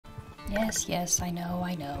Yes, I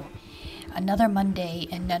know. Another Monday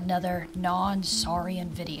and another non-Saurian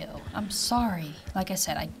video. I'm sorry. Like I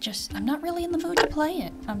said, I'm not really in the mood to play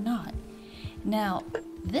it. I'm not. Now,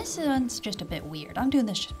 this one's just a bit weird. I'm doing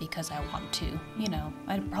this just because I want to. You know,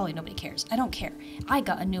 probably nobody cares. I don't care. I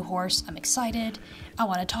got a new horse. I'm excited. I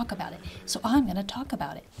want to talk about it. So I'm going to talk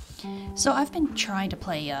about it. So I've been trying to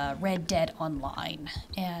play Red Dead Online,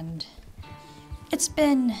 and it's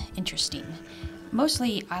been interesting.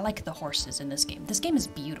 Mostly, I like the horses in this game. This game is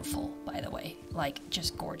beautiful, by the way. Like,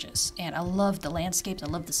 just gorgeous. And I love the landscapes. I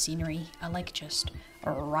love the scenery. I like just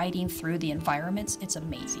riding through the environments. It's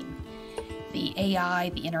amazing. The AI,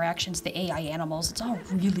 the interactions, the AI animals, it's all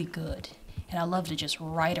really good. And I love to just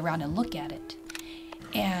ride around and look at it.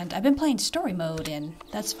 And I've been playing story mode, and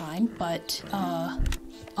that's fine, but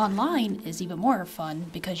online is even more fun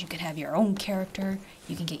because you can have your own character,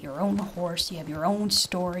 you can get your own horse, you have your own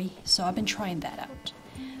story, so I've been trying that out.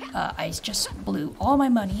 I just blew all my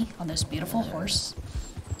money on this beautiful horse,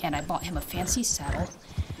 and I bought him a fancy saddle,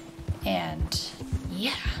 and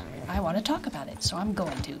yeah, I want to talk about it, so I'm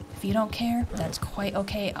going to. If you don't care, that's quite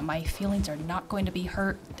okay. My feelings are not going to be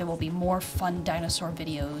hurt. There will be more fun dinosaur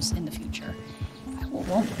videos in the future. I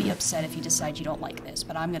won't be upset if you decide you don't like this,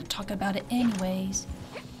 but I'm going to talk about it anyways.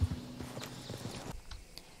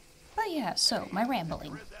 But yeah, so, my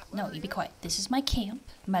rambling. No, you be quiet. This is my camp,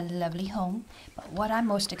 my lovely home. But what I'm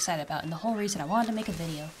most excited about, and the whole reason I wanted to make a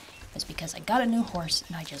video, is because I got a new horse,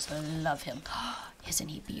 and I just love him. Isn't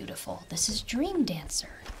he beautiful? This is Dream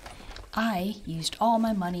Dancer. I used all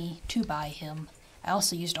my money to buy him. I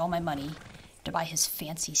also used all my money to buy his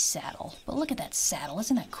fancy saddle. But look at that saddle.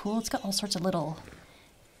 Isn't that cool? It's got all sorts of little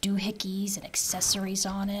doohickeys and accessories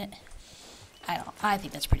on it. I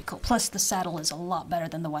think that's pretty cool. Plus, the saddle is a lot better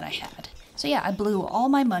than the one I had. So yeah, I blew all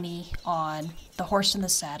my money on the horse and the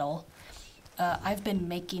saddle. I've been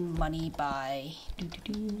making money by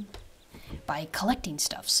collecting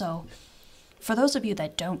stuff. So, for those of you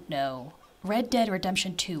that don't know, Red Dead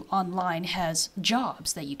Redemption 2 Online has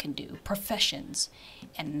jobs that you can do, professions,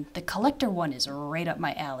 and the collector one is right up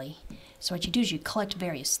my alley. So what you do is you collect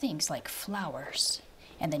various things like flowers,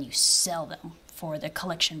 and then you sell them for the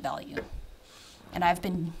collection value. And I've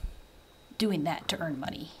been doing that to earn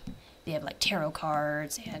money. They have like tarot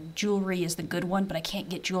cards, and jewelry is the good one, but I can't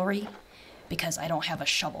get jewelry because I don't have a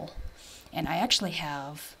shovel. And I actually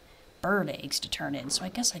have bird eggs to turn in, so I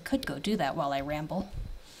guess I could go do that while I ramble.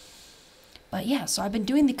 But yeah, so I've been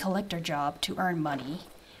doing the collector job to earn money.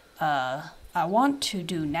 I want to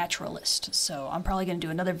do naturalist, so I'm probably going to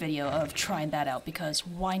do another video of trying that out because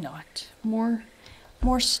why not? More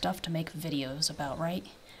stuff to make videos about, right?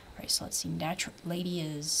 Alright, so let's see. Natural lady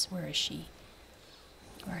is... Where is she?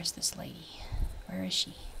 Where is this lady? Where is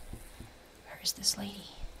she? Where is this lady?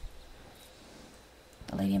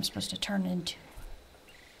 The lady I'm supposed to turn into.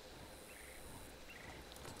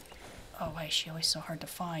 Oh, why is she always so hard to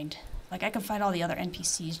find? Like, I can find all the other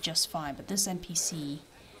NPCs just fine, but this NPC,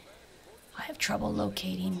 I have trouble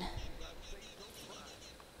locating.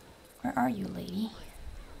 Where are you, lady?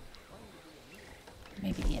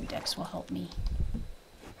 Maybe the index will help me.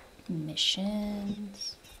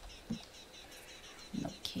 Missions.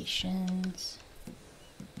 Locations.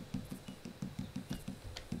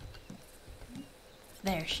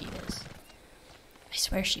 There she is. I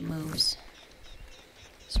swear she moves.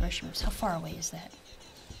 I swear she moves. How far away is that?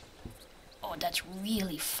 Oh, that's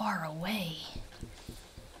really far away.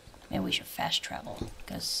 Maybe we should fast travel,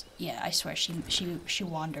 because, yeah, I swear she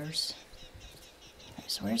wanders. Right,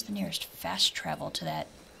 so where's the nearest fast travel to that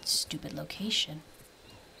stupid location?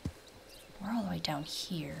 We're all the way down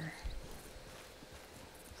here.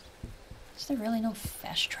 Is there really no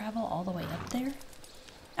fast travel all the way up there?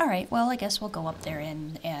 Alright, well, I guess we'll go up there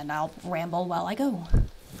and I'll ramble while I go.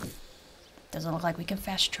 Doesn't look like we can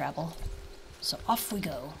fast travel. So off we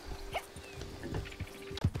go.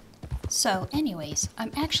 So anyways,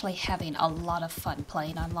 I'm actually having a lot of fun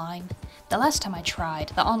playing online. The last time I tried,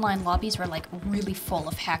 the online lobbies were like really full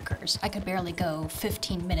of hackers. I could barely go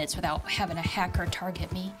 15 minutes without having a hacker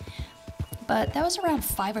target me. But that was around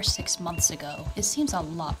 5 or 6 months ago. It seems a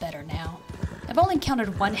lot better now. I've only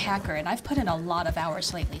encountered one hacker and I've put in a lot of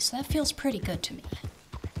hours lately, so that feels pretty good to me.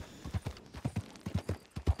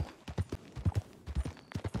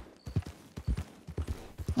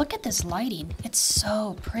 Look at this lighting. It's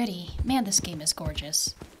so pretty. Man, this game is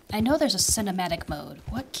gorgeous. I know there's a cinematic mode.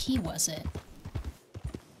 What key was it?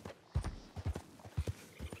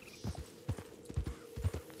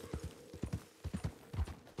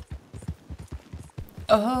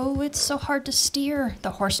 Oh, it's so hard to steer.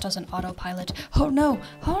 The horse doesn't autopilot. Oh no!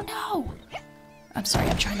 Oh no! I'm sorry,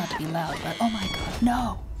 I'm trying not to be loud, but oh my god,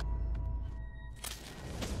 no!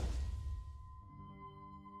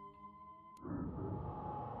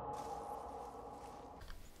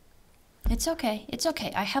 It's okay. It's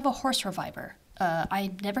okay. I have a horse reviver.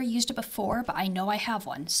 I never used it before, but I know I have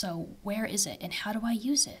one. So where is it and how do I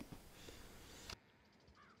use it?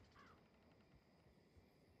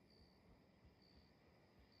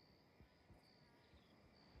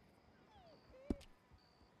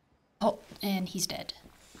 Oh, and he's dead.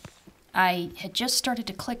 I had just started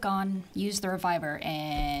to click on use the reviver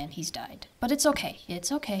and he's died. But it's okay.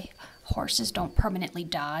 It's okay. Horses don't permanently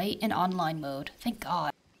die in online mode. Thank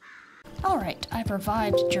God. Alright, I've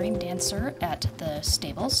revived Dream Dancer at the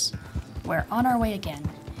stables. We're on our way again.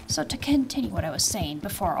 So to continue what I was saying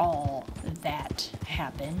before all that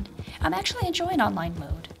happened, I'm actually enjoying online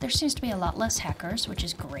mode. There seems to be a lot less hackers, which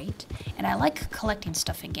is great, and I like collecting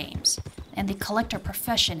stuff in games. And the collector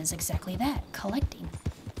profession is exactly that, collecting.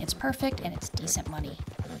 It's perfect and it's decent money.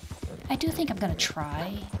 I do think I'm going to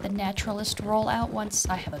try the naturalist rollout once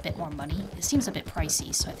I have a bit more money. It seems a bit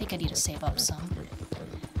pricey, so I think I need to save up some.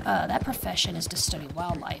 That profession is to study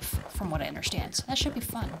wildlife, from what I understand, so that should be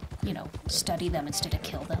fun. You know, study them instead of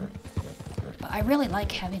kill them. But I really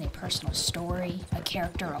like having a personal story, a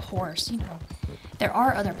character, a horse, you know. There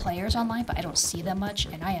are other players online, but I don't see them much,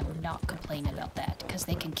 and I am not complaining about that, because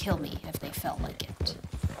they can kill me if they felt like it.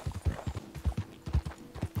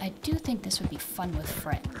 I do think this would be fun with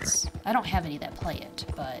friends. I don't have any that play it,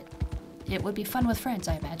 but it would be fun with friends,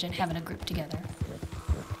 I imagine, having a group together.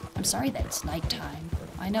 I'm sorry that it's nighttime.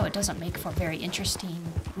 I know it doesn't make for a very interesting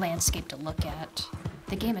landscape to look at.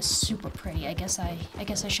 The game is super pretty. I guess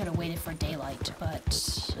I should have waited for daylight,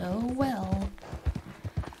 but oh well.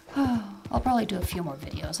 I'll probably do a few more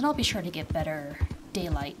videos, and I'll be sure to get better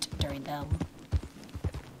daylight during them.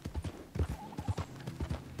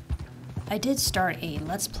 I did start a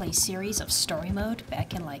Let's Play series of story mode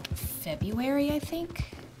back in like February, I think,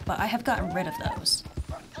 but I have gotten rid of those.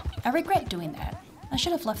 I regret doing that. I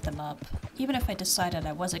should have left them up. Even if I decided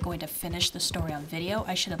I wasn't going to finish the story on video,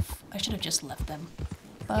 I should have just left them.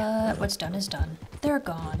 But what's done is done. They're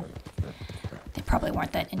gone. They probably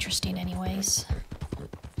weren't that interesting anyways.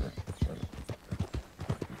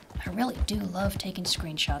 I really do love taking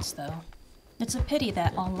screenshots though. It's a pity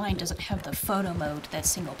that online doesn't have the photo mode that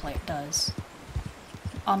single player does.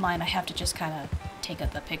 Online I have to just kind of take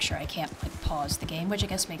up the picture. I can't like pause the game, which I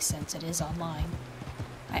guess makes sense. It is online.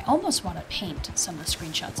 I almost want to paint some of the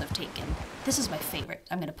screenshots I've taken. This is my favorite.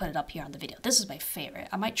 I'm going to put it up here on the video. This is my favorite.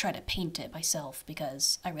 I might try to paint it myself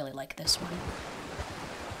because I really like this one.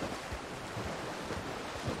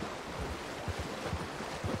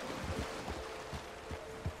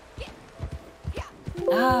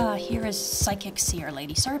 Ah, here is Psychic Seer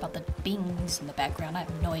Lady. Sorry about the bings in the background. I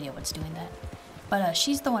have no idea what's doing that. But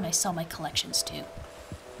she's the one I sell my collections to.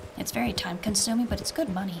 It's very time consuming, but it's good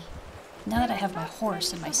money. Now that I have my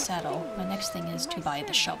horse and my saddle, my next thing is to buy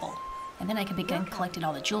the shovel. And then I can begin collecting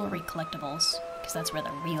all the jewelry collectibles, because that's where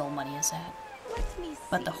the real money is at.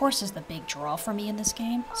 But the horse is the big draw for me in this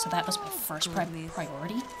game, so that was my first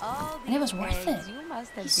priority. And it was worth it.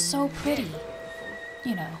 He's so pretty.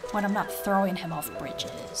 You know, when I'm not throwing him off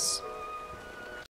bridges.